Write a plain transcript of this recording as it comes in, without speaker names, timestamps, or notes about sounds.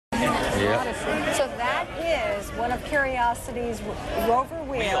Odyssey. So that is one of Curiosity's rover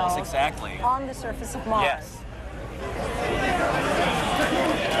wheels exactly. on the surface of Mars. Yes.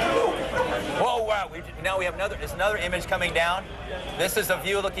 Whoa, wow. Now we have another image coming down. This is a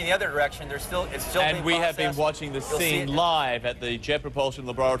view looking the other direction. It's still and being we processed. have been watching the scene live at the Jet Propulsion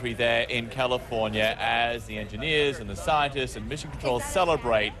Laboratory there in California as the engineers and the scientists and mission control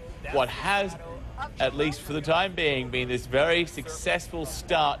celebrate what has, at least for the time being, been this very successful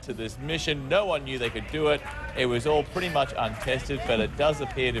start to this mission. No one knew they could do it. It was all pretty much untested, but it does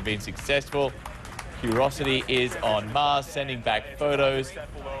appear to have been successful. Curiosity is on Mars, sending back photos.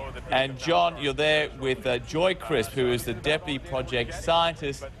 And John, you're there with Joy Crisp, who is the deputy project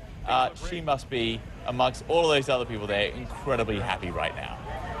scientist. She must be, amongst all of those other people there, incredibly happy right now.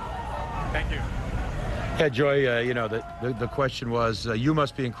 Thank you. Yeah, Joy, you know, the question was, you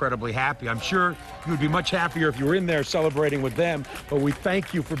must be incredibly happy. I'm sure you would be much happier if you were in there celebrating with them, but we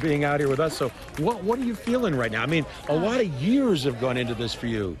thank you for being out here with us. So what are you feeling right now? I mean, a lot of years have gone into this for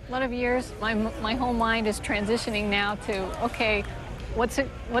you. A lot of years. My whole mind is transitioning now to, okay,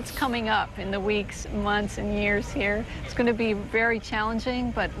 what's coming up in the weeks, months, and years here. It's going to be very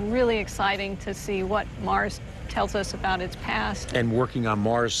challenging, but really exciting to see what Mars tells us about its past. And working on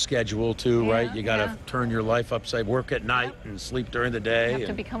Mars' schedule, too, right? You got to turn your life upside, work at night and sleep during the day. You have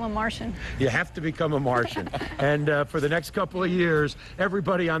to become a Martian. You have to become a Martian. And for the next couple of years,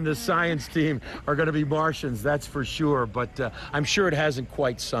 everybody on this science team are going to be Martians, that's for sure. But I'm sure it hasn't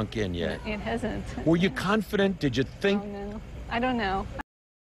quite sunk in yet. It hasn't. Were you confident? Did you think? Oh, no. I don't know.